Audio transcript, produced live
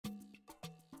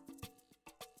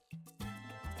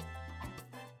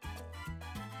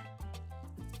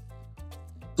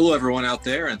Hello, everyone out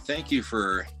there, and thank you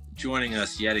for joining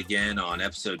us yet again on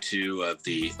episode 2 of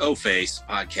the O-Face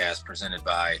podcast presented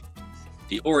by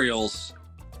the Orioles.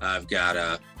 I've got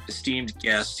a esteemed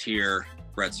guest here,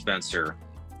 Brett Spencer,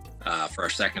 for our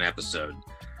second episode.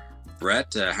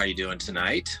 Brett, how are you doing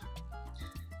tonight?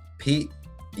 Pete,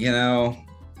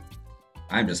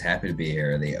 I'm just happy to be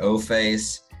here. The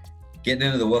O-Face, getting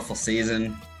into the wiffle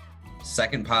season,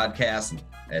 second podcast.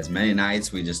 As many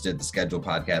nights, we just did the scheduled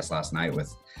podcast last night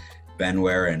with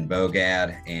Benware and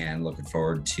Bogad, and looking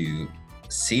forward to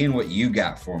seeing what you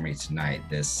got for me tonight.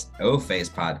 This O-Face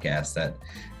podcast that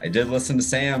I did listen to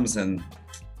Sam's, and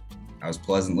I was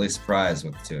pleasantly surprised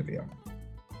with the two of you.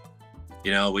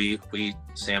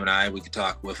 Sam and I, we could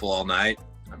talk wiffle all night.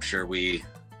 I'm sure we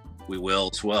will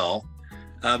as well.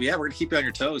 We're gonna keep you on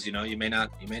your toes. You may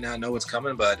not know what's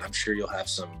coming, but I'm sure you'll have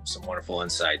some wonderful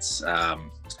insights. A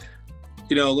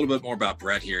little bit more about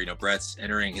Brett here. Brett's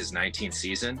entering his 19th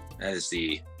season as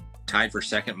the tied for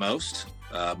second most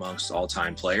amongst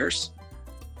all-time players.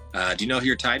 Do you know who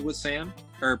you're tied with, Sam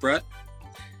or Brett?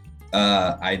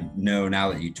 I know now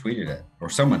that you tweeted it, or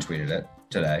someone tweeted it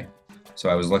today. So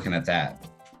I was looking at that.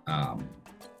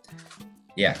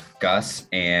 Gus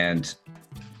and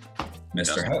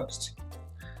Mr. Host.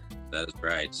 That is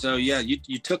right. So you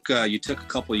took a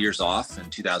couple of years off in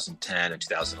 2010 and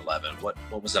 2011.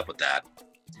 What was up with that?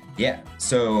 Yeah.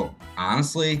 So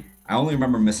honestly, I only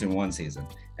remember missing one season,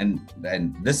 and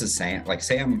this is Sam. Like,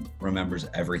 Sam remembers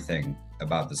everything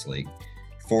about this league,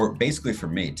 for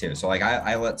me too. So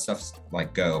I let stuff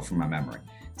go from my memory.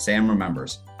 Sam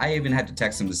remembers. I even had to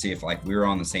text him to see if we were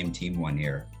on the same team one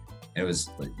year. That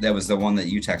was the one that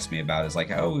you texted me about. It's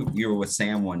you were with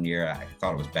Sam one year. I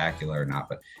thought it was Bacula or not,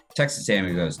 but texted Sam and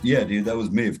he goes, "Yeah, dude, that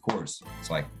was me, of course."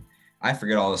 It's I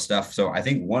forget all this stuff. So I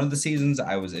think one of the seasons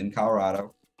I was in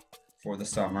Colorado for the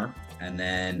summer, and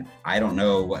then I don't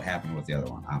know what happened with the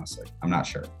other one. Honestly, I'm not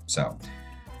sure. So,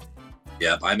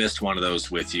 yeah, I missed one of those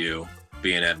with you,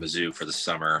 being at Mizzou for the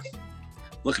summer.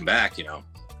 Looking back,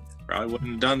 probably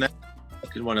wouldn't have done that.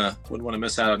 Wouldn't want to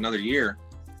miss out another year.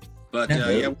 But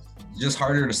just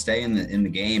harder to stay in the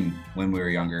game when we were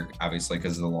younger, obviously,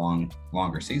 because of the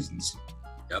longer seasons.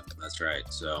 Yep, that's right.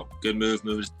 So good move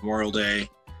to Memorial Day,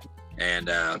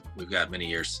 and we've got many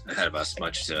years ahead of us.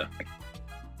 Much to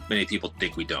many people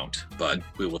think we don't, but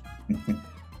we will.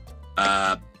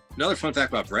 Another fun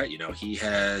fact about Brett, he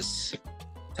has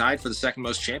tied for the second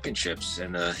most championships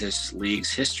in his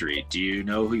league's history. Do you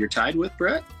know who you're tied with,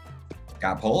 Brett?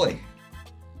 Scott Poley.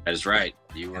 That is right.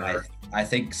 You were. I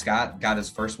think Scott got his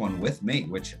first one with me,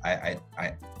 which I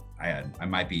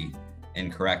might be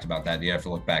incorrect about that. You have to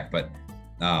look back, but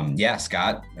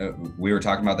Scott. We were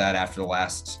talking about that after the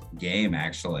last game,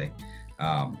 actually,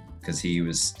 because he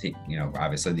was,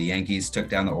 obviously the Yankees took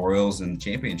down the Orioles in the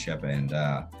championship, and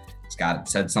Scott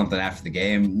said something after the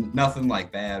game, nothing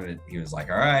like that. But he was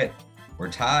like, "All right, we're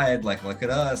tied. Look at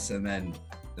us," and then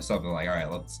there's something like, "All right,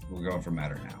 we're going for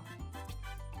Matter now."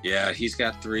 Yeah, he's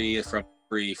got 3 from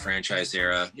pre-franchise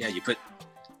era. Yeah,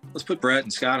 let's put Brett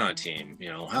and Scott on a team.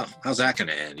 How's that going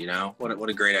to end? What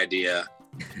a great idea.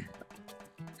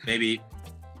 Maybe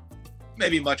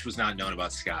much was not known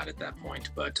about Scott at that point,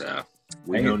 but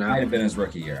we know now. It might have been his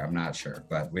rookie year. I'm not sure,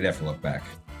 but we'd have to look back.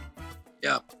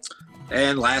 Yeah.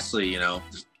 And lastly,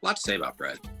 there's a lot to say about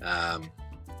Brett.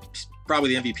 He's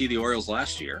probably the MVP of the Orioles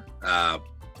last year.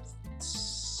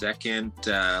 Second,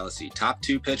 top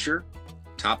 2 pitcher,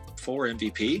 top 4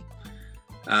 MVP.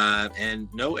 And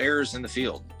no errors in the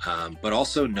field, but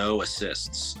also no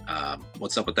assists.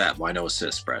 What's up with that? Why no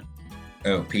assists, Brett?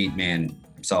 Oh, Pete, man,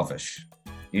 I'm selfish.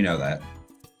 You know that.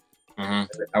 Mm-hmm.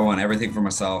 I want everything for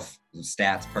myself. I'm a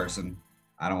stats person.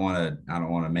 I don't want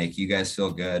to make you guys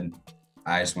feel good.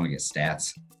 I just want to get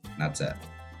stats. That's it.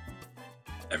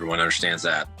 Everyone understands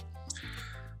that.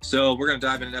 So we're going to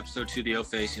dive into episode 2 of the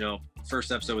O-Face.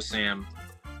 First episode with Sam.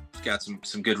 Got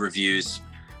some good reviews.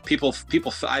 People,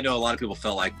 I know a lot of people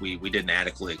felt like we didn't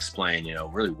adequately explain,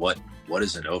 really what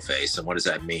is an O-Face and what does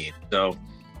that mean? So,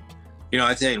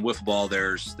 I'd say in wiffle ball,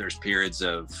 there's periods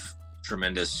of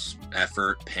tremendous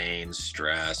effort, pain,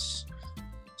 stress,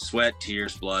 sweat,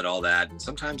 tears, blood, all that. And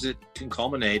sometimes it can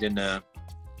culminate in a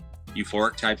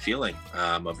euphoric type feeling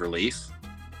of relief,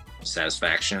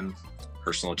 satisfaction,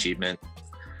 personal achievement,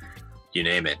 you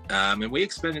name it. And we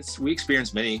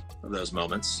experience many of those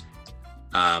moments.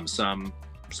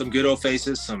 Some good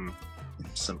O-Faces, some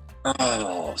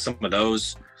of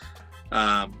those.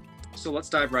 So let's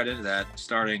dive right into that,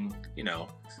 starting,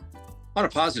 on a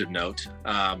positive note.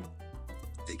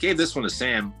 They gave this one to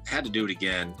Sam, had to do it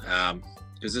again,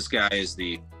 because this guy is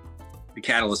the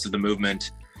catalyst of the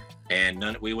movement,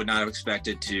 and we would not have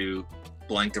expected to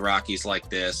blank the Rockies like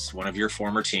this, one of your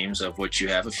former teams, of which you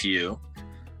have a few.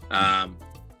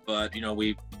 But,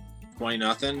 we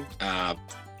 20-0.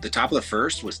 The top of the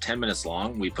first was 10 minutes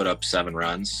long. We put up 7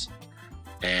 runs,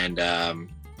 and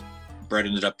Brett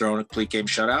ended up throwing a complete game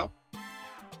shutout.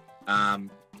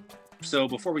 So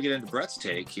before we get into Brett's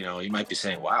take, you might be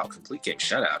saying, wow, complete game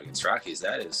shutout against Rockies.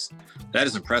 That is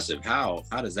impressive. How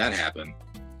does that happen?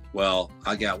 Well,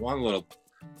 I got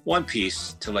one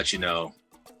piece to let you know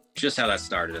just how that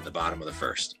started at the bottom of the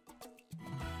first.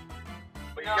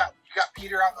 But you got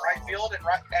Peter on the right field, and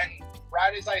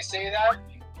right as I say that,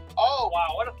 oh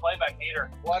wow, what a play by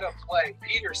Peter! What a play!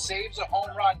 Peter saves a home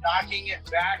run, knocking it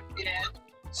back in.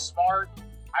 Smart.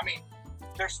 I mean,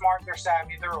 they're smart, they're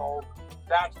savvy, they're old.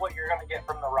 That's what you're going to get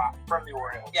from the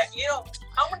Orioles. Yeah,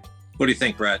 how many? What do you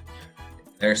think, Brett?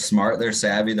 They're smart, they're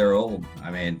savvy, they're old.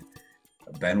 I mean,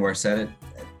 Benware said it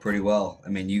pretty well. I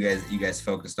mean, you guys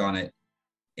focused on it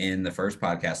in the first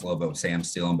podcast a little bit with Sam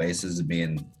stealing bases and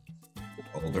being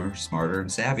older, smarter, and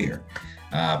savvier.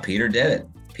 Peter did it.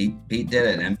 Pete did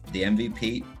it. And the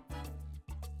MVP,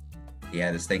 he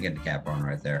had his thinking cap on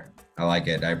right there. I like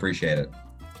it. I appreciate it.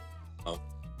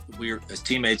 We're as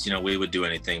teammates, we would do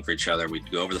anything for each other. We'd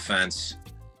go over the fence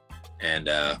and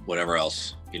whatever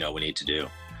else, we need to do.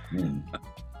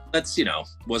 That's,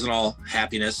 wasn't all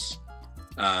happiness.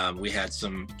 We had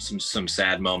some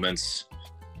sad moments.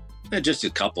 Just a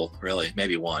couple, really,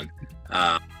 maybe one.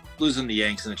 Losing the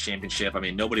Yanks in the championship. I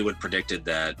mean, nobody would have predicted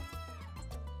that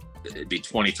it'd be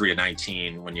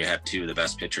 23-19 when you have 2 of the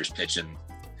best pitchers pitching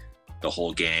the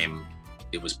whole game.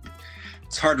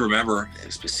 It's hard to remember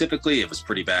specifically. It was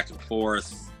pretty back and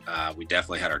forth. We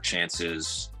definitely had our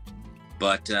chances,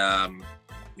 but I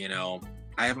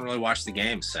haven't really watched the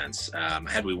game since.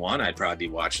 Had we won, I'd probably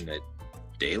be watching it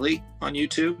daily on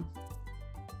YouTube.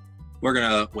 We're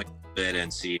gonna wait a bit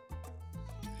and see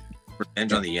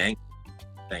revenge on the Yankees.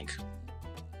 I think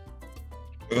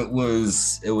it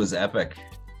was epic,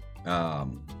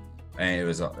 and it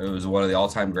was one of the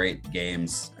all-time great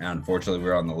games. And unfortunately, we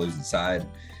were on the losing side.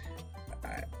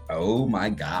 Oh my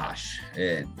gosh,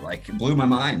 it blew my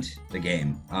mind, the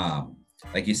game.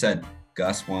 Like you said,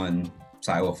 Gus won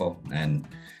Cy Wiffle and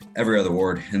every other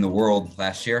award in the world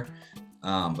last year.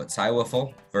 But Cy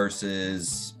Wiffle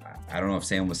versus, I don't know if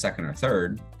Sam was second or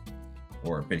third,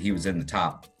 but he was in the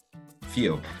top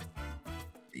few.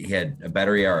 He had a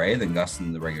better ERA than Gus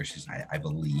in the regular season, I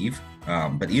believe.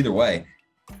 But either way,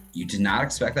 you did not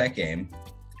expect that game.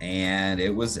 And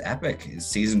it was epic. It's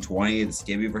season 20, the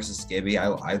Skibby versus Skibby.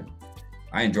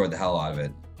 I enjoyed the hell out of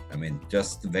it. I mean,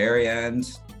 just the very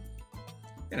end,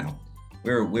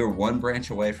 we were one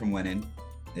branch away from winning,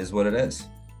 is what it is.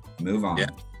 Move on. Yeah.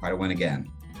 Try to win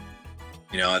again.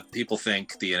 People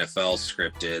think the NFL is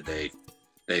scripted.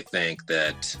 They think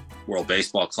that World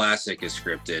Baseball Classic is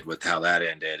scripted with how that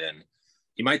ended. And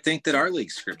you might think that our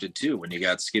league's scripted too when you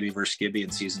got Skibby versus Skibby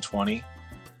in season 20.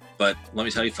 But let me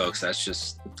tell you, folks,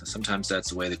 sometimes that's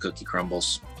the way the cookie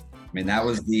crumbles. I mean, that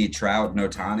was the Trout and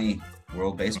Ohtani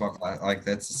World Baseball Classic.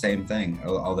 That's the same thing,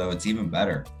 although it's even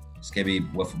better.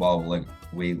 Skibby Wiffle Ball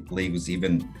League was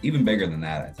even bigger than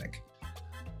that, I think.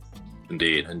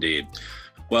 Indeed.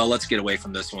 Well, let's get away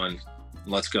from this one.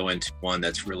 Let's go into one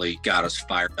that's really got us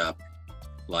fired up,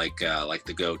 like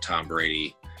the GOAT Tom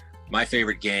Brady. My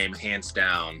favorite game, hands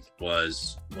down,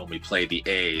 was when we played the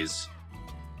A's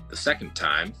the second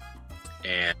time.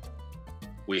 And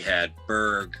we had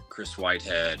Berg, Chris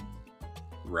Whitehead,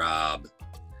 Rob.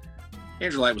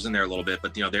 Andrew Light was in there a little bit,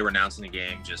 but, they were announcing the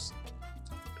game, just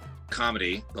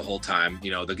comedy the whole time.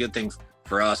 The good thing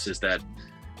for us is that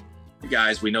the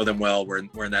guys, we know them well. We're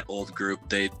in that old group.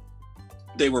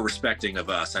 They were respecting of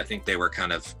us. I think they were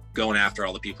kind of going after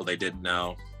all the people they didn't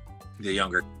know, the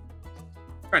younger,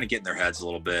 trying to get in their heads a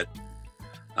little bit.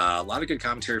 A lot of good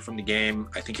commentary from the game.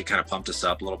 I think it kind of pumped us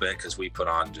up a little bit because we put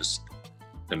on just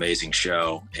an amazing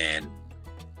show and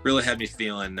really had me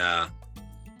feeling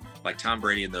like Tom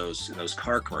Brady in those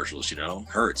car commercials,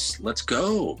 Hurts, let's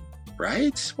go,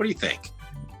 right? What do you think?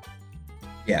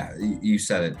 Yeah, you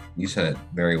said it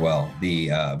very well. The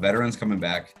veterans coming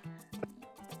back,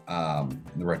 the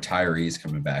retirees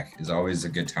coming back is always a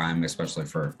good time, especially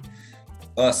for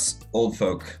us old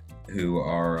folk who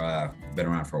are been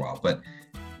around for a while. But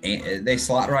they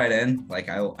slot right in.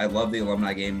 I love the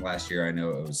alumni game last year. I know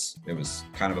it was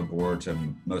kind of a bore to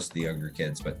most of the younger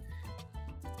kids, but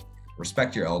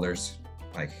respect your elders.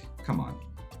 Come on.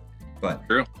 But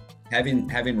true.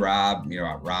 Having Rob,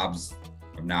 Rob's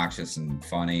obnoxious and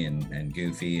funny and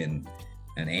goofy, and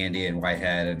Andy and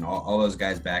Whitehead and all those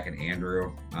guys back, and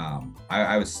Andrew.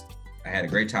 I was I had a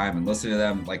great time, and listening to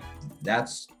them, like,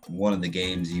 that's one of the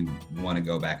games you want to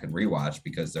go back and rewatch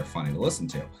because they're funny to listen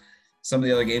to. Some of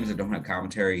the other games that don't have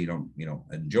commentary, you don't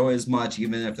enjoy as much,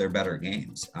 even if they're better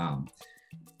games.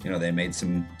 They made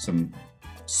some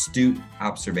astute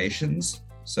observations,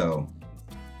 so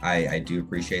I do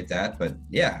appreciate that. But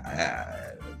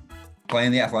yeah,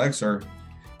 playing the Athletics are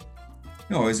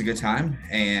always a good time,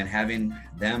 and having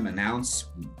them announce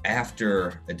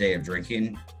after a day of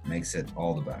drinking makes it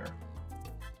all the better.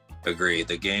 Agree.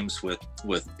 The games with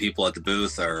people at the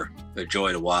booth are a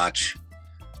joy to watch.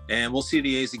 And we'll see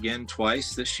the A's again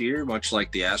twice this year, much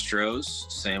like the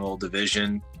Astros, same old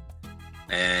division.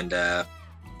 And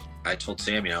I told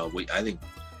Sam, I think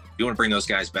you want to bring those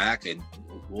guys back, and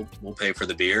we'll pay for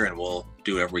the beer, and we'll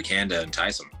do whatever we can to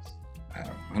entice them.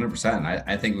 100%.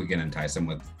 I think we can entice them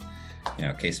with,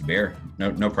 a case of beer.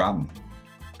 No problem.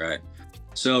 Right.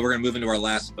 So we're going to move into our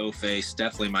last O-Face,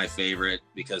 definitely my favorite,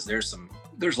 because there's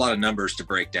a lot of numbers to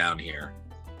break down here.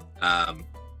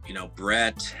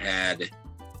 Brett had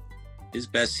his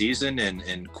best season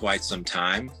in quite some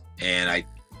time, and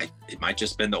it might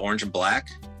just been the orange and black.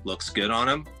 Looks good on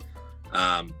him.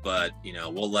 But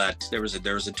there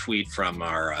was a tweet from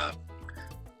our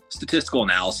statistical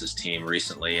analysis team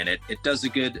recently, and it does a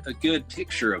good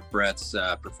picture of Brett's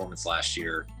performance last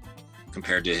year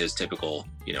compared to his typical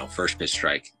first pitch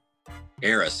strike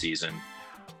era season.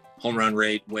 Home run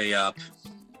rate way up,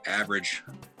 average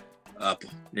up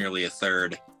nearly a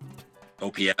third,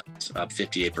 OPS up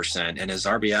 58%, and his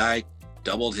RBI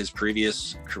doubled his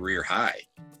previous career high.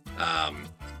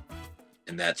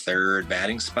 And that third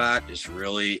batting spot just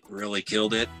really, really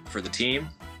killed it for the team.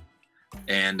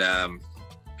 And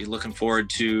be looking forward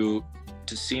to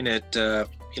seeing it.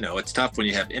 It's tough when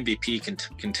you have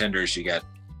MVP contenders. I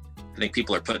think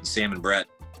people are putting Sam and Brett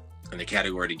in the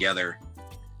category together.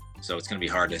 So it's going to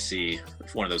be hard to see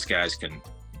if one of those guys can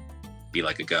be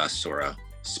like a Gus or a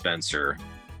Spencer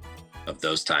of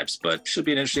those types. But should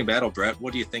be an interesting battle. Brett,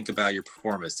 what do you think about your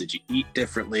performance? Did you eat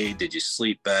differently? Did you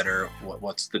sleep better?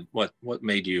 What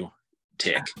made you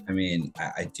tick? I mean,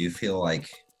 I do feel like,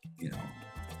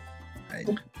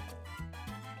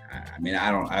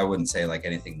 I wouldn't say like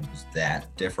anything was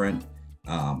that different.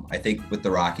 I think with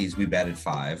the Rockies, we batted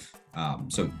 5.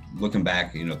 So looking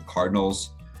back, the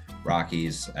Cardinals,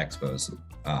 Rockies, Expos.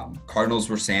 Cardinals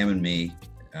were Sam and me,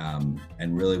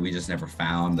 and really we just never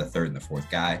found the third and the fourth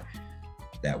guy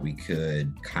that we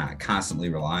could kind of constantly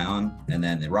rely on. And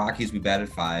then the Rockies, we batted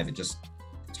 5. It's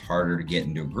harder to get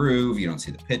into a groove. You don't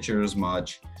see the pitcher as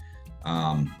much.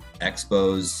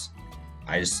 Expos,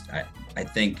 I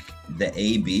think the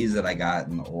ABs that I got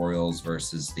in the Orioles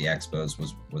versus the Expos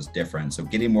was different. So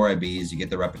getting more ABs, you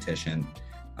get the repetition,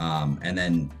 and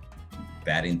then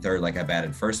batting third, like I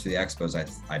batted first for the Expos,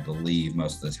 I believe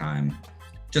most of the time,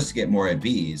 just to get more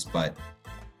ABs. But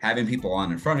having people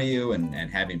on in front of you and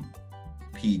having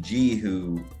PG,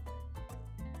 who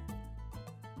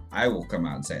I will come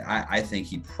out and say, I think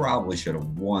he probably should have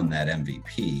won that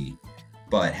MVP,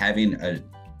 but having a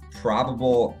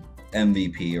probable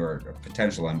MVP or a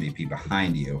potential MVP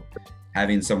behind you,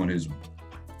 having someone who's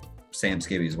Sam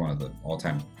Skibby is one of the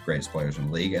all-time greatest players in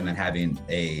the league, and then having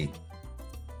a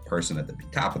person at the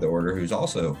top of the order who's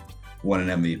also won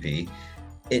an MVP,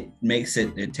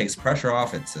 it takes pressure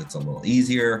off. It's a little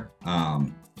easier.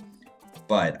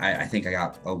 But I think I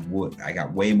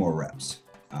got way more reps,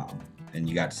 and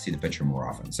you got to see the pitcher more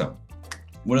often. So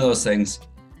one of those things.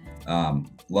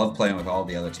 Love playing with all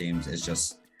the other teams. It's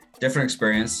just different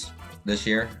experience this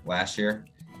year, last year,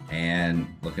 and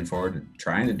looking forward to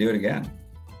trying to do it again.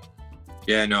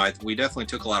 Yeah, no, we definitely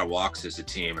took a lot of walks as a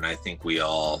team, and I think we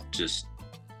all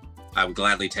I would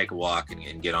gladly take a walk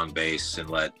and get on base and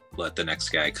let the next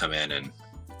guy come in and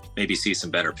maybe see some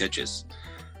better pitches.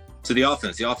 So the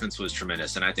offense was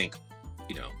tremendous, and I think,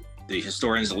 the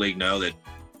historians of the league know that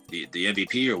the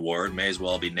MVP award may as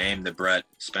well be named the Brett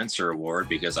Spencer Award,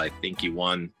 because I think you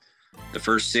won the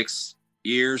first 6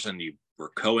 years and you were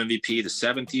co-MVP the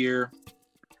 7th year.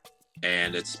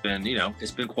 And it's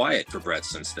been quiet for Brett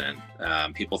since then.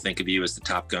 People think of you as the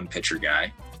Top Gun pitcher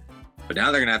guy, but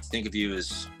now they're going to have to think of you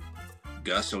as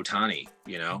Gus Ohtani,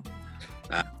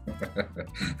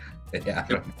 Yeah,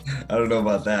 I don't know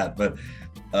about that, but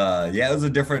it was a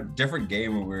different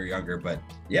game when we were younger. But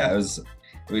yeah, it was.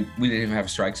 We didn't even have a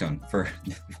strike zone for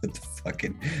the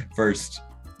fucking first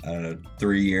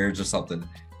 3 years or something,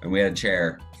 and we had a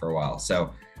chair for a while.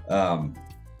 So,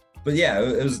 but yeah,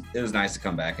 it was nice to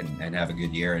come back and have a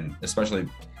good year, and especially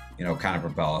kind of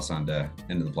propel us into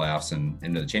the playoffs and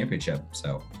into the championship.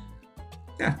 So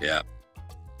yeah.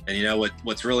 And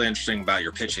what's really interesting about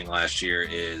your pitching last year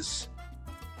is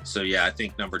So yeah, I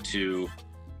think number 2,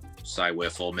 Cy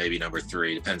Wiffle, maybe number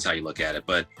 3, depends how you look at it.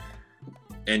 But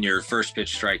in your first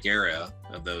pitch strike era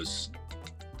of those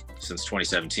since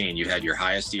 2017, you had your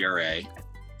highest ERA,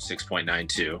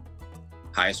 6.92,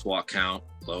 highest walk count,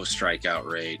 lowest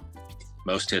strikeout rate,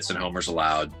 most hits and homers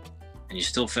allowed, and you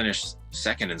still finished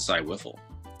second in Cy Wiffle.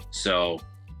 So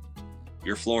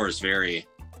your floor is very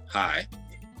high,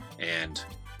 and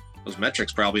those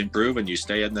metrics probably improve and you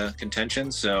stay in the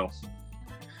contention. So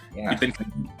yeah,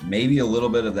 maybe a little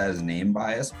bit of that is name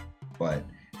bias, but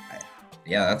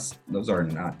yeah, those are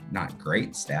not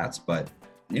great stats. But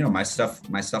you know, my stuff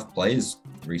plays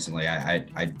recently.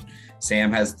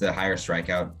 Sam has the higher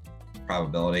strikeout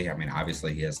probability. I mean,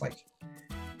 obviously he has like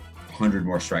 100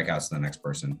 more strikeouts than the next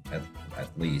person at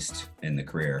least in the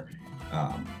career.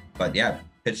 But yeah,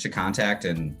 pitch to contact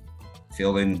and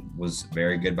fielding was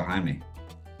very good behind me.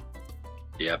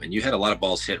 Yeah, and you had a lot of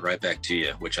balls hit right back to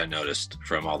you, which I noticed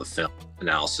from all the film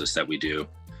analysis that we do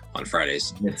on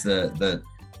Fridays. It's the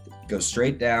goes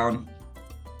straight down.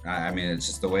 I mean, it's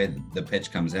just the way the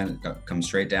pitch comes in. It comes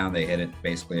straight down. They hit it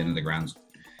basically into the ground,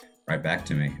 right back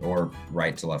to me, or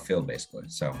right to left field, basically.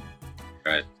 So,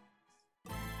 right.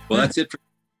 Well, that's it for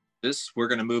this. We're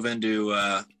going to move into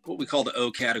what we call the O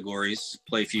categories.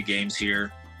 Play a few games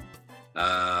here.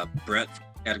 Brett,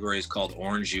 category is called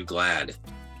Orange You Glad.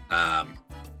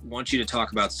 Want you to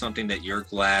talk about something that you're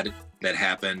glad that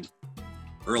happened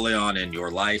early on in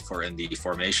your life or in the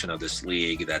formation of this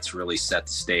league that's really set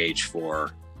the stage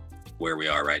for where we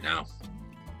are right now.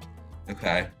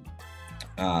 Okay.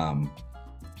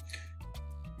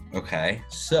 Okay.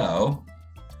 So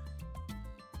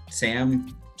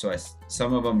Sam,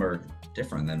 some of them are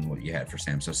different than what you had for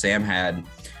Sam. So Sam had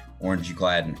Orange You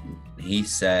Glad, and he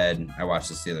said, I watched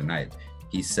this the other night,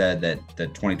 he said that the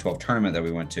 2012 tournament that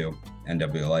we went to,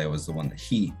 NWLA, was the one that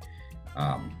he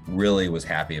really was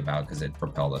happy about because it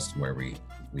propelled us to where we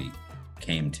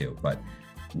came to. But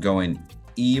going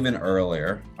even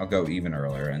earlier, I'll go even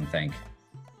earlier and thank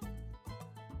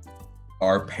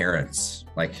our parents.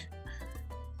 Like,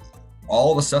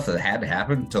 all the stuff that had to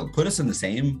happen to put us in the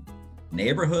same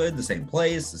neighborhood, the same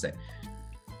place,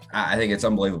 I think it's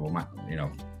unbelievable.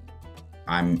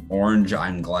 I'm orange.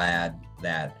 I'm glad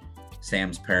that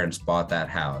Sam's parents bought that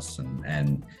house,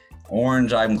 and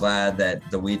orange, I'm glad that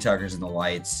the Weed Tuckers and the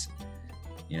Lights,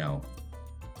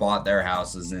 bought their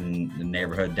houses in the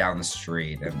neighborhood down the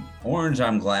street. And orange,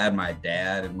 I'm glad my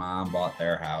dad and mom bought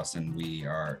their house, and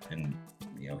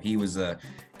he was a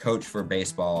coach for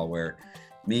baseball where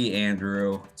me,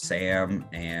 Andrew, Sam,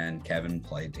 and Kevin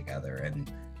played together.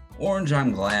 And orange,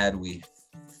 I'm glad we're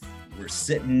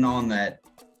sitting on that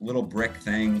little brick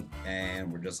thing,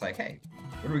 and we're just like, hey,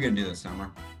 what are we gonna do this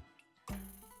summer?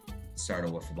 Start a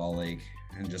wiffle ball league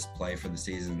and just play for the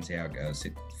season and see how it goes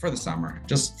for the summer,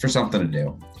 just for something to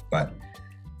do. But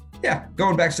yeah,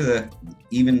 going back to the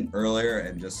even earlier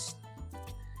and just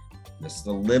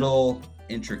the little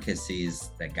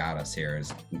intricacies that got us here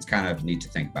it's kind of neat to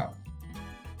think about.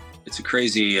 It's a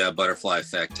crazy butterfly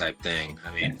effect type thing.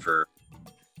 I mean,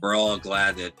 we're all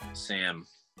glad that Sam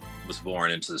was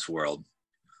born into this world.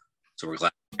 So we're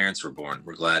glad parents were born.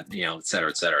 We're glad, et cetera,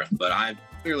 et cetera. But I'm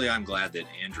glad that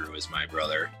Andrew is my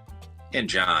brother, and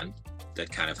John,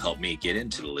 that kind of helped me get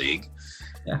into the league.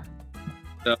 Yeah.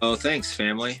 So thanks,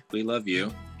 family. We love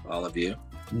you, all of you.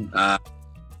 We're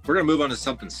going to move on to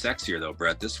something sexier, though,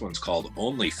 Brett. This one's called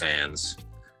OnlyFans.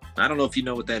 I don't know if you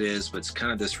know what that is, but it's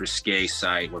kind of this risque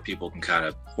site where people can kind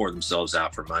of pour themselves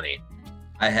out for money.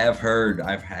 I have heard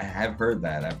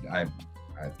that. I've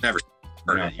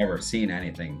never seen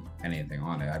anything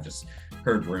on it. I've just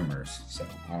heard rumors, so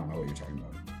I don't know what you're talking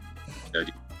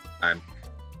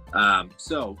about.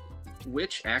 So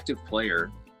which active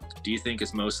player do you think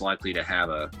is most likely to have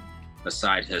a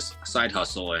side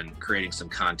hustle and creating some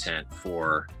content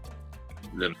for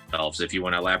themselves? If you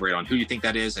want to elaborate on who you think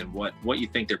that is and what you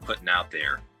think they're putting out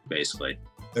there, basically.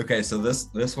 Okay, so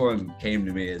this one came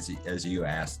to me as you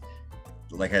asked.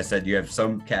 Like I said, you have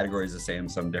some categories the same,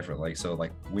 some different. Like, so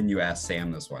like when you asked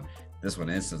Sam this one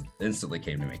instantly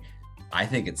came to me. I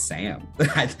think it's Sam.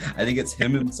 I think it's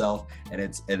him himself, and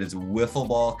it's wiffle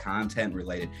ball content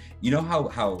related. You know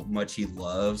how much he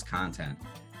loves content.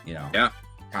 Yeah.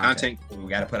 Content. We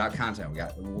got to put out content.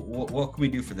 What can we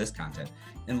do for this content?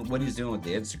 And what he's doing with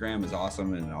the Instagram is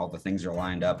awesome, and all the things are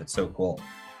lined up. It's so cool.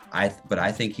 But I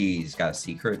think he's got a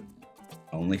secret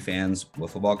OnlyFans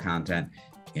wiffle ball content.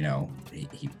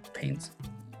 He paints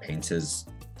his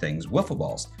things wiffle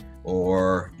balls,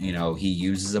 or he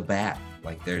uses a bat.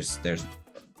 Like there's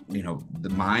the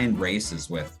mind races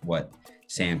with what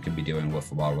Sam could be doing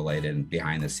wiffle ball related and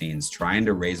behind the scenes, trying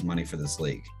to raise money for this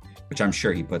league. which I'm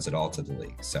sure he puts it all to the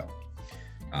league. So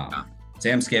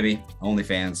Sam Skibby,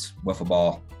 OnlyFans, wiffle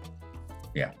ball.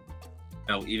 Yeah.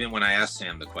 No, even when I asked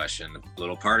Sam the question, a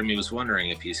little part of me was wondering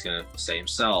if he's going to say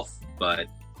himself, but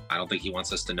I don't think he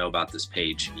wants us to know about this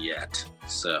page yet.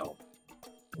 So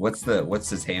what's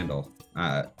his handle?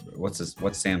 What's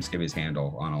Sam Skibby's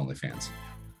handle on OnlyFans?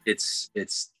 It's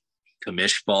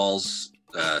Commish Balls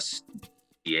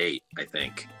 8, I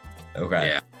think.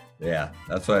 Okay. Yeah,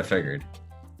 that's what I figured.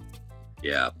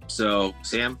 Yeah. So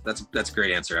Sam, that's a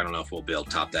great answer. I don't know if we'll be able to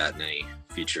top that in any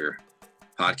future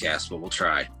podcast, but we'll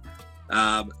try.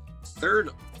 Third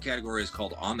category is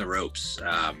called On the Ropes.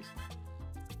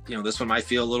 This one might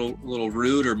feel a little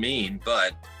rude or mean,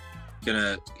 but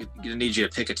gonna need you to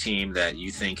pick a team that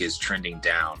you think is trending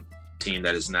down, team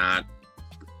that is not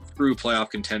through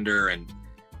playoff contender, and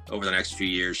over the next few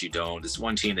years you don't. It's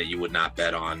one team that you would not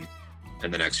bet on in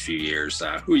the next few years.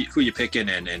 Who you picking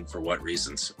and for what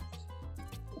reasons?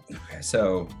 Okay,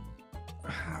 so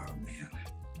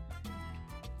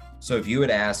so if you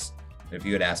had asked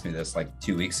me this like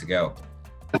 2 weeks ago,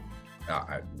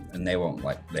 and they won't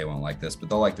like this, but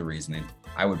they'll like the reasoning,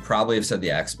 I would probably have said the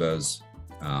Expos,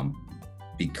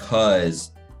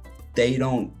 because they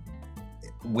don't.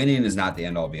 Winning is not the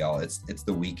end all be all. It's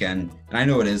the weekend, and I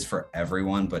know it is for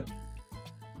everyone, but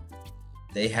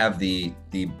they have the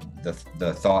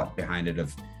thought behind it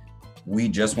of, we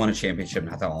just won a championship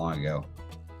not that long ago.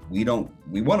 We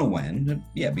want to win.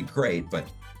 Yeah, it'd be great, but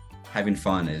having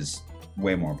fun is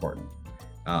way more important.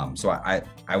 So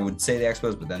I would say the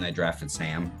Expos, but then they drafted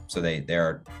Sam, so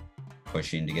they're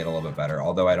pushing to get a little bit better.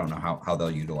 Although I don't know how they'll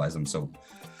utilize them, so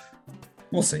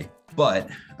we'll see. But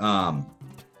I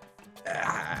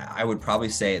would probably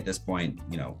say at this point,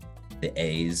 the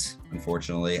A's.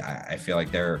 Unfortunately, I feel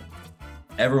like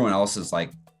everyone else is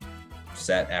like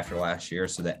set after last year,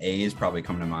 so the A's probably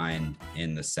come to mind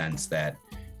in the sense that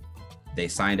they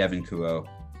signed Evan Kuo,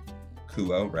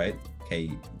 right?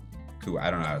 Kuo, I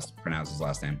don't know how to pronounce his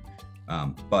last name,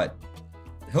 but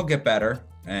he'll get better.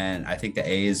 And I think the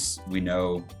A's, we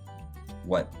know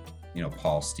what,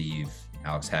 Paul, Steve,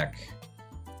 Alex Heck,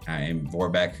 and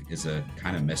Vorbeck is a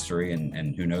kind of mystery,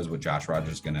 and who knows what Josh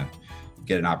Rogers is going to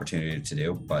get an opportunity to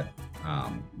do. But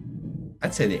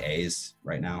I'd say the A's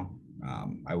right now.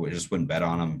 I just wouldn't bet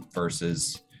on them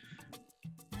versus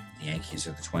the Yankees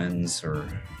or the Twins or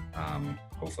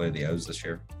hopefully the O's this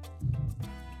year.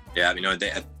 Yeah,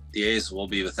 the A's will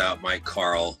be without Mike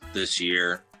Carl this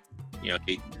year.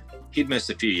 He'd missed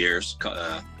a few years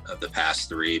of the past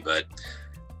 3, but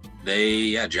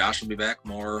Josh will be back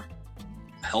more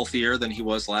healthier than he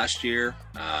was last year.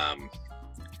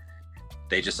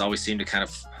 They just always seem to kind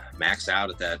of max out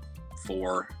at that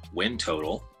 4 win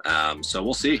total. So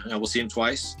we'll see. We'll see him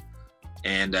twice.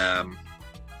 And I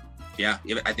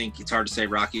think it's hard to say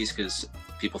Rockies because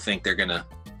people think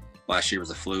last year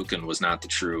was a fluke and was not the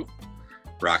true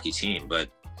Rocky team. But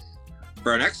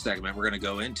for our next segment, we're going to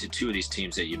go into 2 of these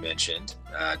teams that you mentioned,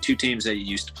 2 teams that you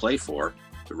used to play for,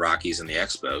 the Rockies and the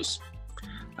Expos.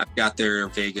 I've got their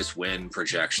Vegas win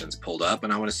projections pulled up,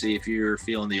 and I want to see if you're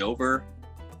feeling the over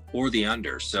or the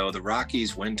under. So the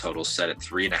Rockies win total set at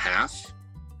 3.5.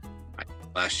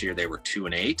 Last year they were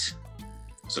 2-8.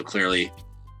 So clearly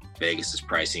Vegas is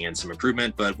pricing in some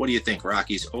improvement. But what do you think,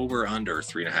 Rockies over under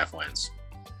 3.5 wins?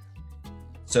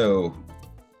 So,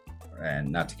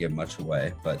 and not to give much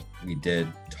away, but we did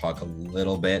talk a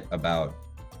little bit about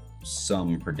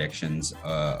some predictions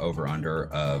over under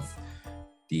of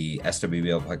the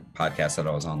SWBL podcast that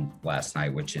I was on last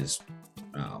night, which is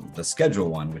the schedule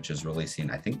one, which is releasing,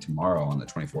 I think, tomorrow on the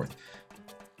 24th.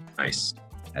 Nice.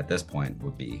 At this point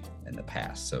would be in the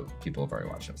past, so people have already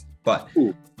watched us. But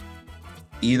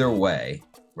either way,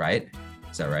 right?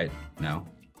 Is that right? No?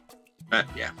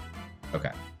 Yeah.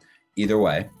 Okay. Either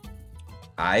way,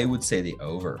 I would say the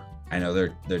over. I know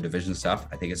their division stuff.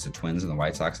 I think it's the Twins and the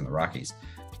White Sox and the Rockies,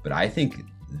 but I think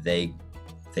they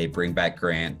bring back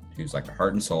Grant, who's like the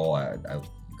heart and soul.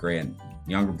 Grant,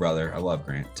 younger brother. I love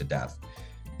Grant to death.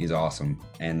 He's awesome.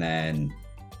 And then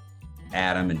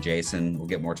Adam and Jason will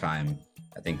get more time.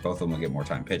 I think both of them will get more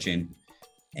time pitching.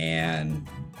 And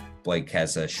Blake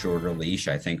has a shorter leash,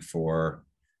 I think, for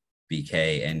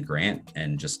BK and Grant,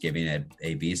 and just giving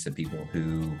ABs to people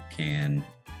who can,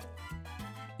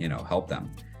 help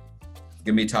them. It's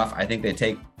going to be tough. I think they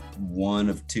take 1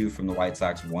 of 2 from the White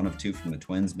Sox, 1 of 2 from the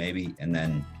Twins, maybe, and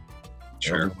then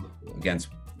sure against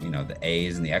the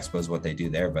A's and the Expos, what they do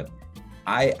there. But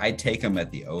I take them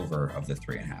at the over of the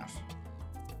 3.5.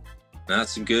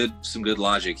 That's some good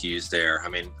logic used there. I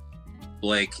mean,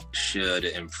 Blake should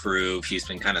improve. He's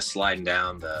been kind of sliding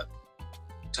down the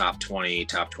top 20,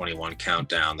 top 21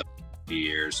 countdown the few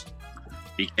years.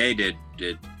 BK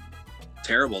did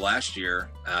terrible last year,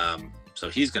 so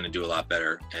he's going to do a lot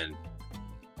better. And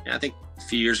I think a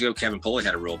few years ago, Kevin Pulley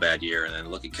had a real bad year, and then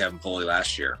look at Kevin Pulley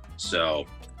last year. So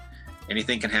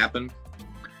anything can happen.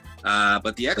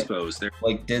 But the Expos, they're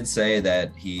Blake did say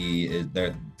that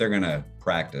they're going to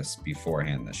practice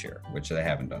beforehand this year, which they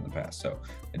haven't done in the past. So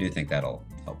I do think that'll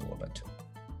help a little bit too.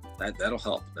 That'll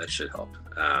help. That should help.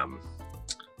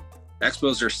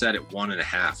 Expos are set at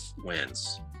 1.5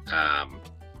 wins. A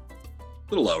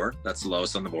little lower. That's the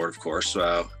lowest on the board, of course.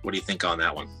 What do you think on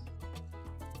that one?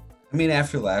 I mean,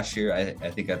 after last year,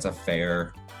 I think that's a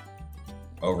fair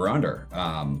over/under.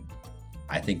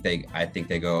 I think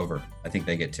they go over. I think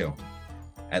they get 2,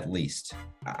 at least.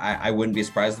 I wouldn't be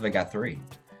surprised if they got 3.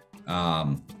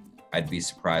 I'd be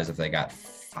surprised if they got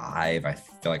 5. I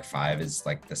feel like 5 is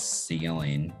like the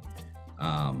ceiling.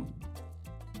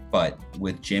 But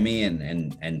with Jimmy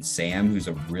and Sam, who's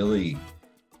a really,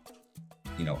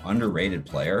 underrated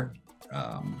player.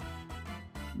 I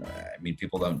mean,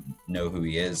 people don't know who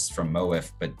he is from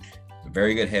MoIF, but a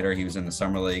very good hitter. He was in the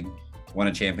summer league, won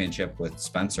a championship with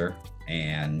Spencer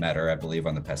and Metter, I believe,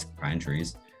 on the pesky pine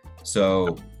trees.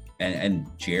 So, and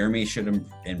Jeremy should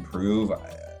improve.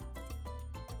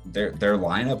 Their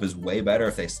lineup is way better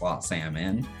if they slot Sam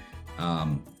in.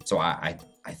 So I'd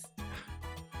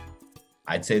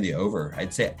say the over.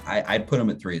 I'd put them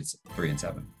at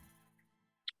 3-7.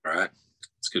 All right.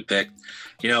 It's a good pick.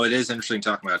 It is interesting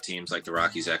talking about teams like the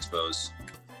Rockies, Expos,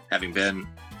 having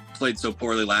played so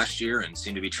poorly last year and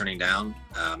seem to be turning down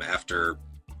after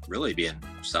really being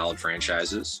solid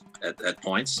franchises at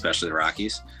points, especially the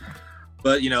Rockies.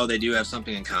 But, they do have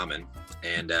something in common,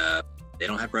 and they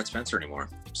don't have Brett Spencer anymore.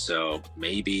 So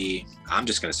maybe I'm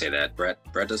just going to say that. Brett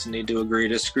doesn't need to agree or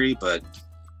disagree, but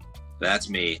that's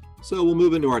me. So we'll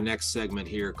move into our next segment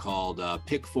here called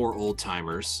Pick 4 Old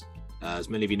Timers. As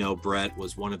many of you know, Brett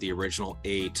was one of the original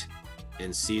 8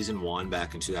 in season 1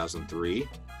 back in 2003.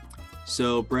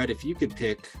 So, Brett, if you could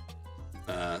pick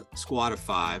a squad of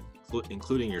 5,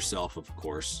 including yourself, of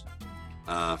course,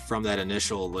 from that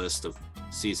initial list of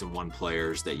season 1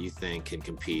 players that you think can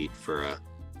compete for a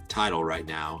title right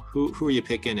now, who are you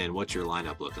picking and what's your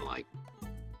lineup looking like?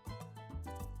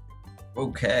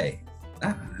 Okay.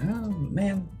 Oh,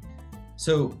 man.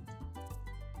 So,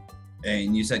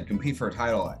 and you said compete for a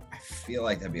title. I feel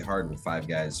like that'd be hard with 5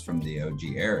 guys from the OG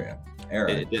era.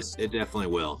 It definitely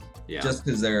will. Yeah. Just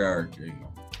because there are,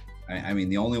 I mean,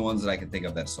 the only ones that I can think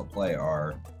of that still play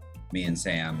are me and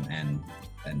Sam and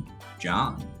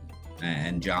John.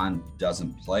 And John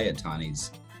doesn't play a ton. He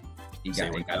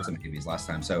got some KBs last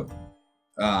time. So,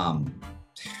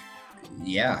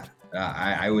 yeah,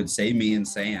 I would say me and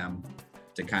Sam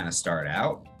to kind of start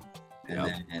out,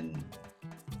 and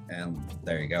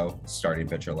there you go, starting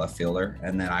pitcher, left fielder,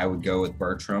 and then I would go with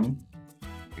Bertram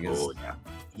because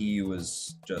he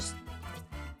was just.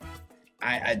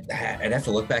 I'd have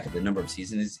to look back at the number of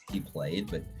seasons he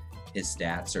played, but his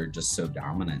stats are just so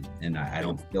dominant, and I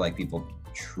don't feel like people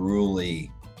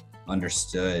truly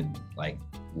understood like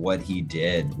what he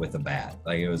did with a bat.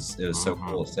 Like it was so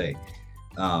cool to see.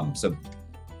 So,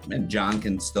 and John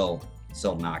can still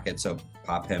knock it, so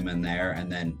pop him in there,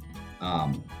 and then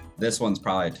this one's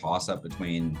probably a toss up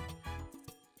between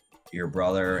your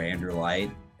brother Andrew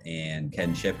Light and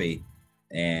Ken Shippey.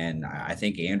 And I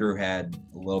think Andrew had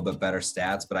a little bit better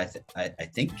stats, but I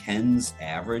think Ken's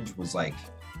average was like,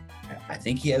 I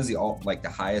think he has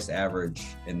the highest average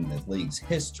in the league's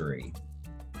history.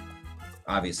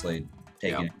 Obviously,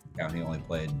 taking into account he only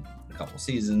played a couple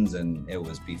seasons, and it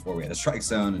was before we had a strike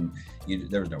zone,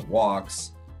 and there was no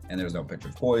walks, and there was no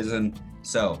pitcher's poison.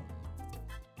 So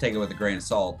take it with a grain of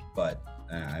salt. But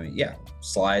I mean, yeah,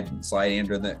 slide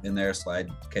Andrew in there, slide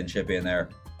Ken Shippey in there.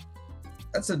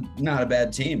 That's not a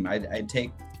bad team. I'd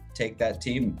take that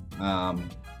team. I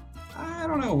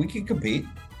don't know. We could compete.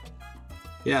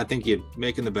 Yeah, I think you're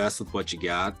making the best with what you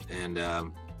got. And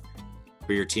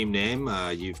for your team name,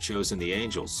 you've chosen the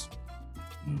Angels.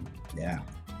 Yeah.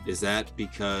 Is that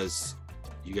because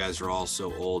you guys are all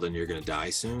so old and you're going to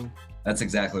die soon? That's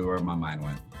exactly where my mind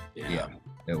went. Yeah.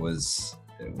 It was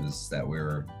that we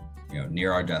were,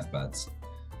 near our deathbeds.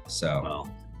 So.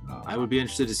 Well, I would be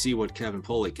interested to see what Kevin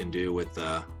Pulley can do with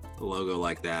a logo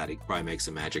like that. He could probably make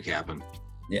some magic happen.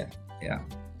 Yeah.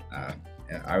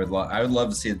 I would love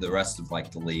to see the rest of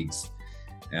the leagues.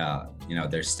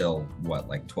 There's still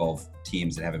 12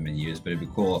 teams that haven't been used, but it'd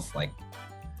be cool if I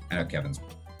know Kevin's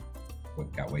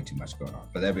got way too much going on,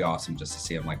 but that'd be awesome just to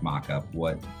see him mock up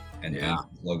what an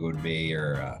logo would be,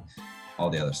 or all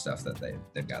the other stuff that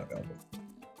they've got available.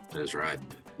 That is right.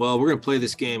 Well, we're gonna play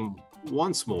this game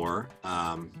once more,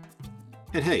 and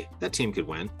hey, that team could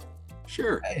win.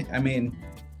 Sure. I mean,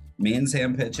 me and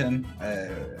Sam pitching.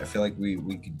 I feel like we're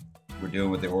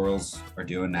doing what the Orioles are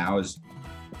doing now, is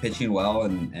pitching well,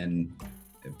 and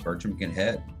if Bertram can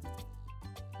hit,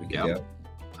 we can go.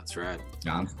 That's right.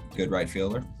 John's good right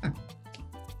fielder.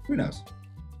 Who knows?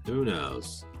 Who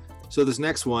knows? So this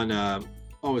next one,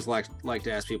 always like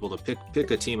to ask people to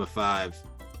pick a team of 5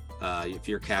 if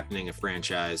you're captaining a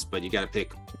franchise, but you got to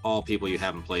pick all people you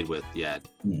haven't played with yet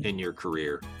in your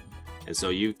career. And so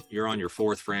you're on your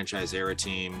 4th franchise era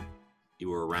team. You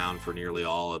were around for nearly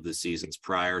all of the seasons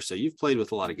prior, so you've played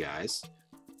with a lot of guys.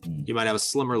 You might have a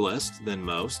slimmer list than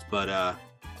most, but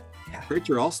create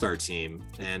your all-star team.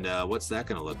 And what's that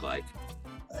going to look like?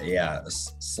 A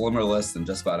slimmer list than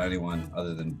just about anyone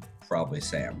other than probably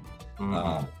Sam.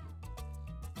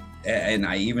 And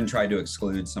I even tried to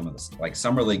exclude some of the like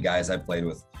summer league guys I played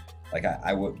with. Like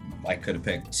I could have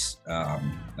picked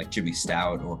like Jimmy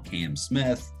Stout or Cam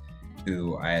Smith,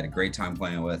 who I had a great time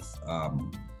playing with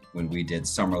when we did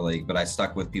summer league, but I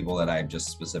stuck with people that I just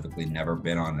specifically never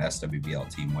been on an SWBL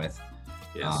team with.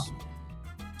 Yes.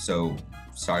 So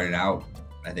starting out,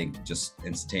 I think just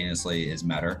instantaneously is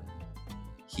Metter.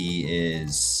 He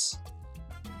is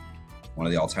one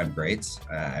of the all-time greats.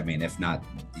 I mean, if not,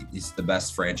 he's the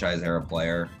best franchise era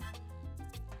player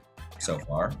so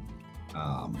far.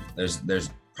 There's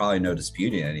probably no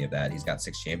disputing any of that. He's got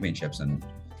 6 championships in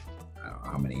I don't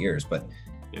know how many years, but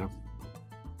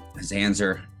his hands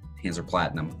are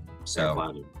platinum.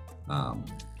 So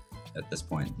at this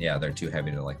point, they're too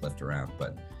heavy to like lift around.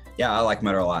 But I like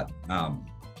Metter a lot.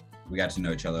 We got to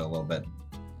know each other a little bit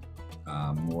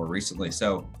more recently,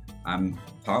 so I'm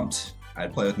pumped.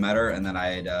 I'd play with Metter, and then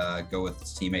I'd go with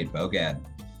his teammate Bogad,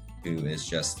 who is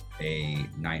just a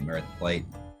nightmare at the plate,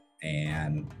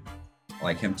 and I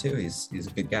like him too. He's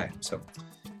a good guy. So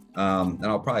then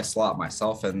I'll probably slot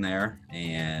myself in there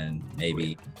and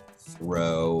maybe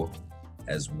throw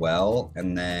as well.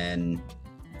 And then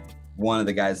one of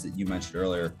the guys that you mentioned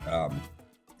earlier,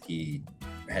 he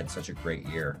had such a great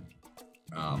year,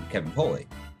 Kevin Poley.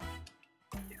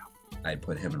 I'd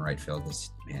put him in right field because,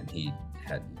 man, he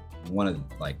had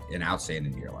an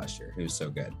outstanding year last year. He was so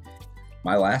good.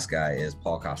 My last guy is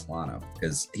Paul Castellano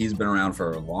because he's been around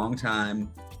for a long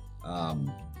time.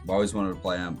 I've always wanted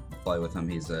to play with him.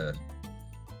 He's a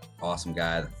awesome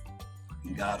guy,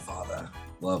 the Godfather.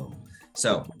 Love him.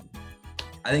 So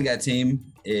I think that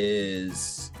team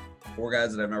is 4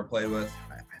 guys that I've never played with.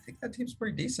 I think that team's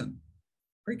pretty decent,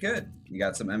 pretty good. You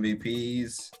got some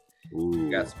MVPs.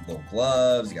 You got some gold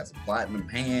gloves. You got some platinum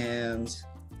hands.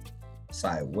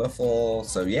 Cy Wiffle.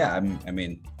 So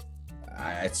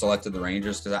I selected the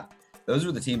Rangers because those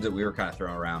were the teams that we were kind of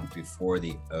throwing around before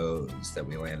the O's that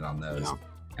we landed on those.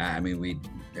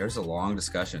 There was a long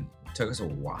discussion. It took us a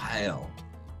while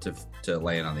to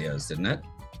land on the O's, didn't it?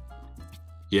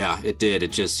 Yeah, it did.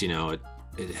 It just,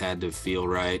 it had to feel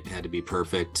right. It had to be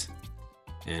perfect.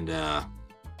 And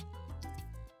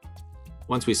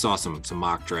once we saw some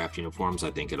mock draft uniforms,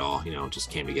 I think it all, just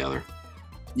came together.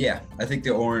 Yeah, I think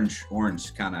the orange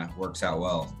kind of works out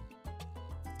well.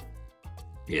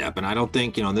 Yeah, but I don't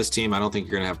think, on this team, I don't think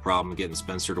you're going to have a problem getting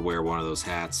Spencer to wear one of those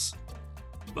hats.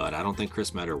 But I don't think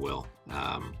Chris Metter will.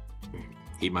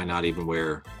 He might not even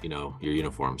wear, your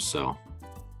uniforms. So,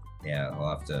 yeah, I'll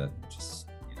have to just,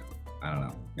 I don't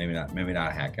know. Maybe not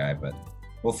a hat guy, but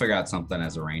we'll figure out something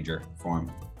as a Ranger for him.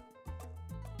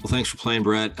 Well, thanks for playing,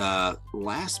 Brett.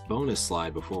 Last bonus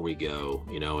slide before we go.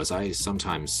 As I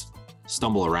sometimes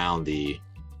stumble around the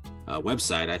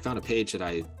website, I found a page that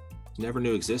I never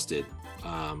knew existed.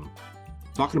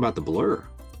 Talking about the blur,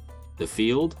 the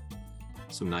field,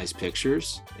 some nice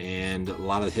pictures, and a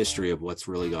lot of the history of what's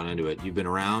really gone into it. You've been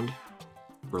around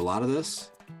for a lot of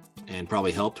this and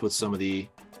probably helped with some of the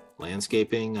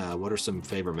landscaping. What are some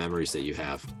favorite memories that you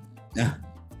have?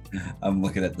 I'm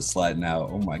looking at the slide now.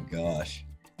 Oh my gosh.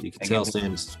 You can tell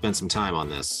Sam spent some time on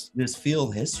this. This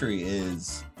field history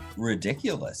is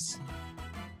ridiculous.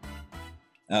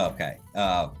 Okay.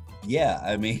 What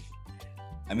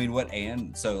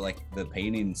Ann, so like the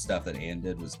painting stuff that Ann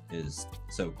did is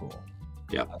so cool.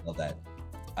 Yeah.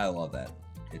 I love that.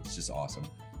 It's just awesome.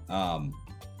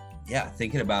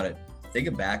 Thinking about it,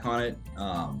 thinking back on it,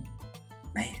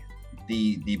 man,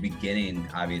 the beginning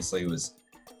obviously was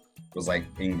like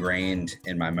ingrained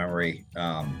in my memory.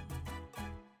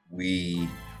 We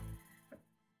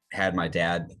had my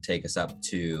dad take us up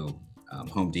to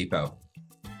Home Depot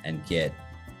and get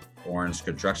orange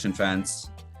construction fence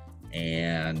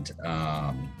and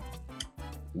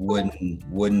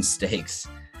wooden stakes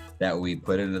that we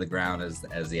put into the ground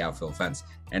as the outfield fence.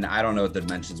 And I don't know what the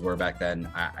dimensions were back then.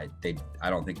 I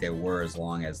don't think they were as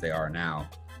long as they are now.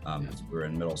 We were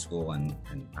in middle school and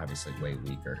obviously way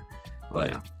weaker,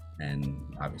 but and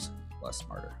obviously less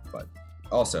smarter, but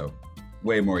also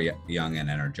way more young and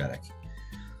energetic.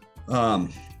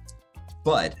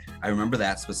 But I remember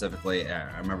that specifically.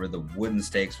 I remember the wooden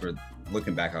stakes were,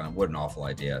 looking back on it, what an awful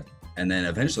idea. And then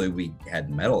eventually we had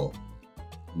metal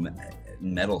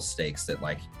stakes that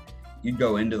like you'd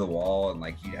go into the wall and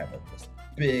like you'd have this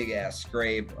big ass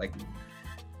scrape. Like,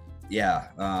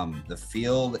 the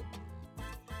field,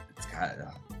 it's got,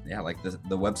 like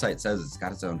the website says, it's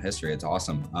got its own history. It's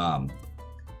awesome.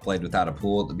 Played without a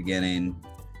pool at the beginning.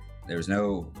 There's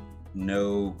no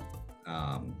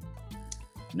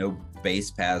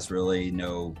base paths really,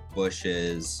 no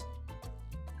bushes.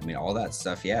 I mean, all that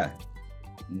stuff.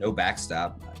 No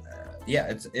backstop.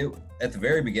 It at the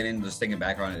very beginning, just thinking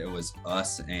back on it, it was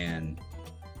us and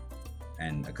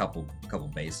a couple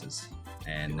bases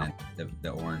and then the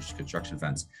orange construction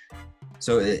fence.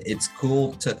 So it's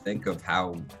cool to think of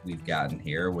how we've gotten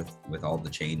here with all the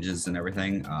changes and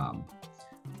everything.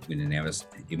 We didn't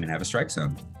even have a strike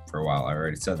zone for a while. I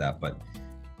already said that, but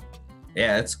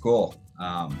yeah, it's cool.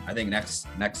 I think next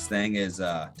thing is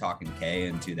talking Kay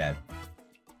into that.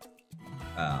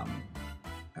 I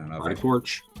don't know. Party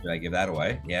porch. Did I give that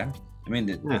away? Yeah. I mean,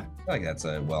 I feel like that's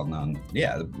a well-known,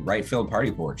 the right field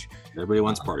party porch. Everybody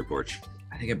wants party porch.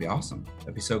 I think it'd be awesome.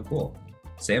 That'd be so cool.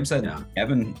 Sam said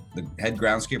Kevin, the head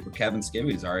groundskeeper, Kevin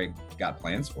Skibby's already got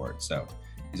plans for it. So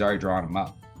he's already drawing them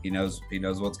up. He knows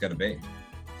what's going to be.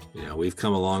 We've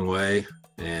come a long way.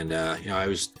 And,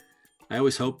 I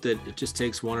always hope that it just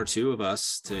takes one or two of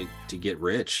us to get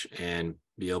rich and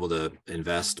be able to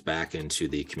invest back into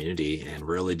the community and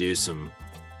really do some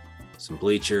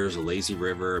bleachers, a lazy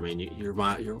river. I mean, your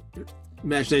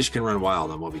imagination can run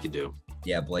wild on what we can do.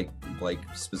 Yeah, Blake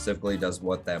specifically does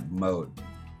that moat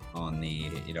on the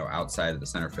outside of the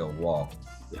center field wall.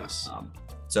 Yes.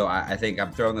 So I think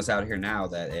I'm throwing this out here now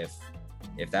that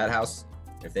if that house,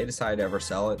 if they decide to ever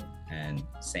sell it and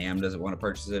Sam doesn't want to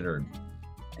purchase it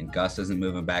and Gus isn't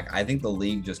moving back, I think the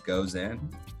league just goes in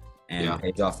and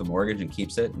pays off the mortgage and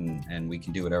keeps it, and we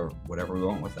can do whatever we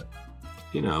want with it.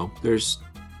 There's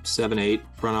 7-8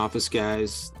 front office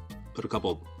guys, put a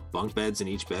couple bunk beds in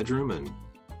each bedroom, and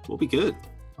we'll be good.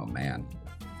 Oh man.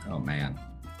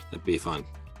 That'd be fun.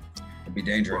 It'd be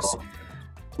dangerous.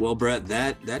 Well, Brett,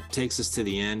 that takes us to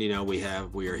the end.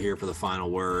 We are here for the final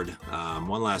word.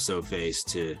 One last O-face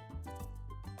to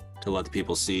let the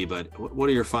people see, but what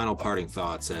are your final parting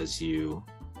thoughts as you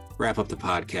wrap up the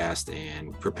podcast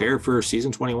and prepare for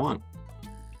season 21?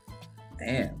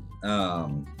 Man,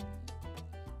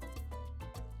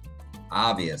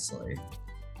 obviously,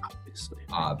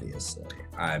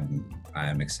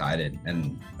 I'm excited,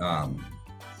 and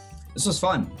this was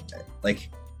fun. Like,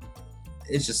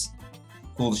 it's just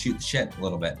cool to shoot the shit a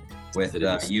little bit with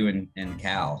you and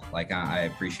Cal. Like, I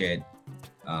appreciate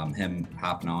him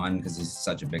hopping on because he's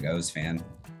such a big O's fan.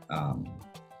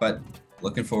 But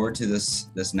looking forward to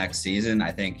this next season.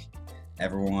 I think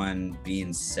everyone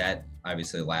being set.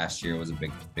 Obviously, last year was a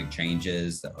big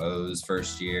changes. The O's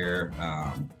first year,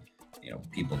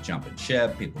 people jumping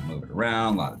ship, people moving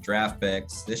around, a lot of draft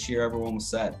picks. This year, everyone was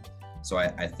set. So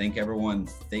I think everyone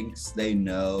thinks they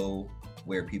know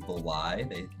where people lie.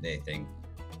 They think,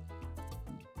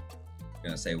 I'm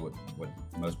gonna say what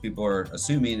most people are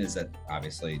assuming is that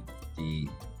obviously the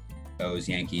O's,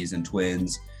 Yankees, and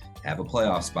Twins have a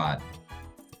playoff spot,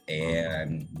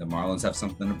 and the Marlins have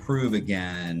something to prove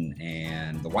again,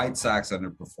 and the White Sox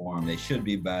underperformed. They should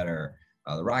be better.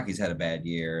 The Rockies had a bad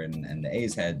year, and the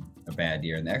A's had a bad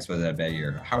year, and the Expos had a bad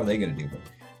year. How are they going to do it?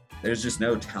 There's just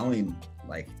no telling.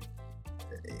 Like,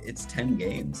 it's 10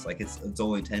 games. Like, it's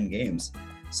only 10 games.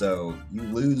 So you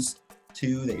lose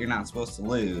 2 that you're not supposed to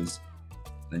lose,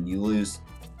 then you lose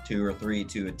 2 or 3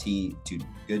 to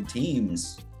good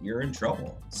teams, you're in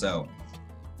trouble. So,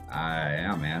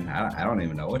 man, I don't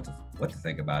even know what to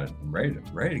think about it. I'm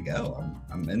ready to go.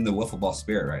 I'm in the wiffle ball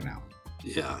spirit right now.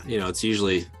 Yeah, it's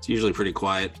usually pretty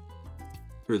quiet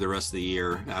through the rest of the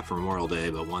year after Memorial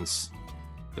Day, but once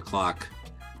the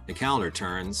calendar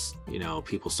turns,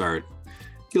 people get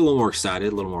a little more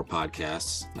excited, a little more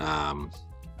podcasts.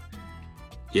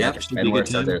 Benware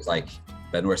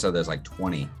said there's like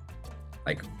 20,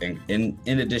 like in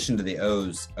addition to the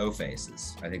O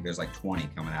faces. I think there's like 20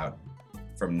 coming out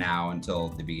from now until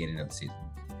the beginning of the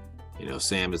season.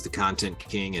 Sam is the content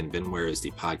king and Benware is the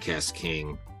podcast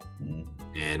king.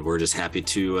 And we're just happy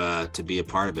to be a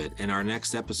part of it. In our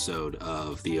next episode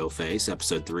of the O-Face,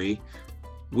 episode 3,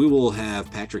 we will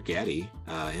have Patrick Gaddy,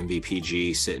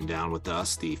 MVPG, sitting down with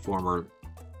us, the former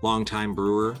longtime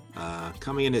Brewer,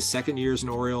 coming in his second year as an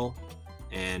Oriole,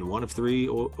 and one of three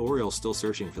Orioles still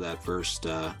searching for that first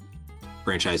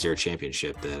franchise year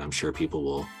championship that I'm sure people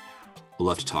will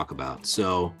love to talk about.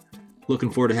 So looking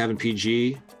forward to having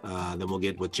PG. Then we'll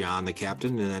get with John, the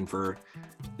captain. And then for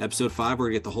episode 5, we're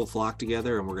gonna get the whole flock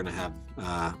together, and we're gonna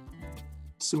have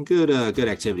some good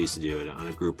activities to do on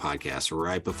a group podcast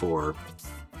right before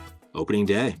opening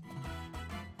day.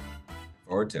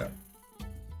 Forward to it.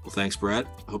 Well, thanks, Brett.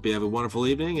 Hope you have a wonderful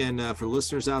evening. And for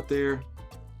listeners out there,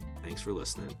 thanks for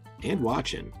listening and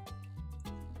watching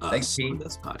Thanks, us Pete. on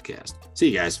this podcast. See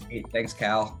you guys. Thanks,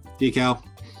 Cal. See you, Cal.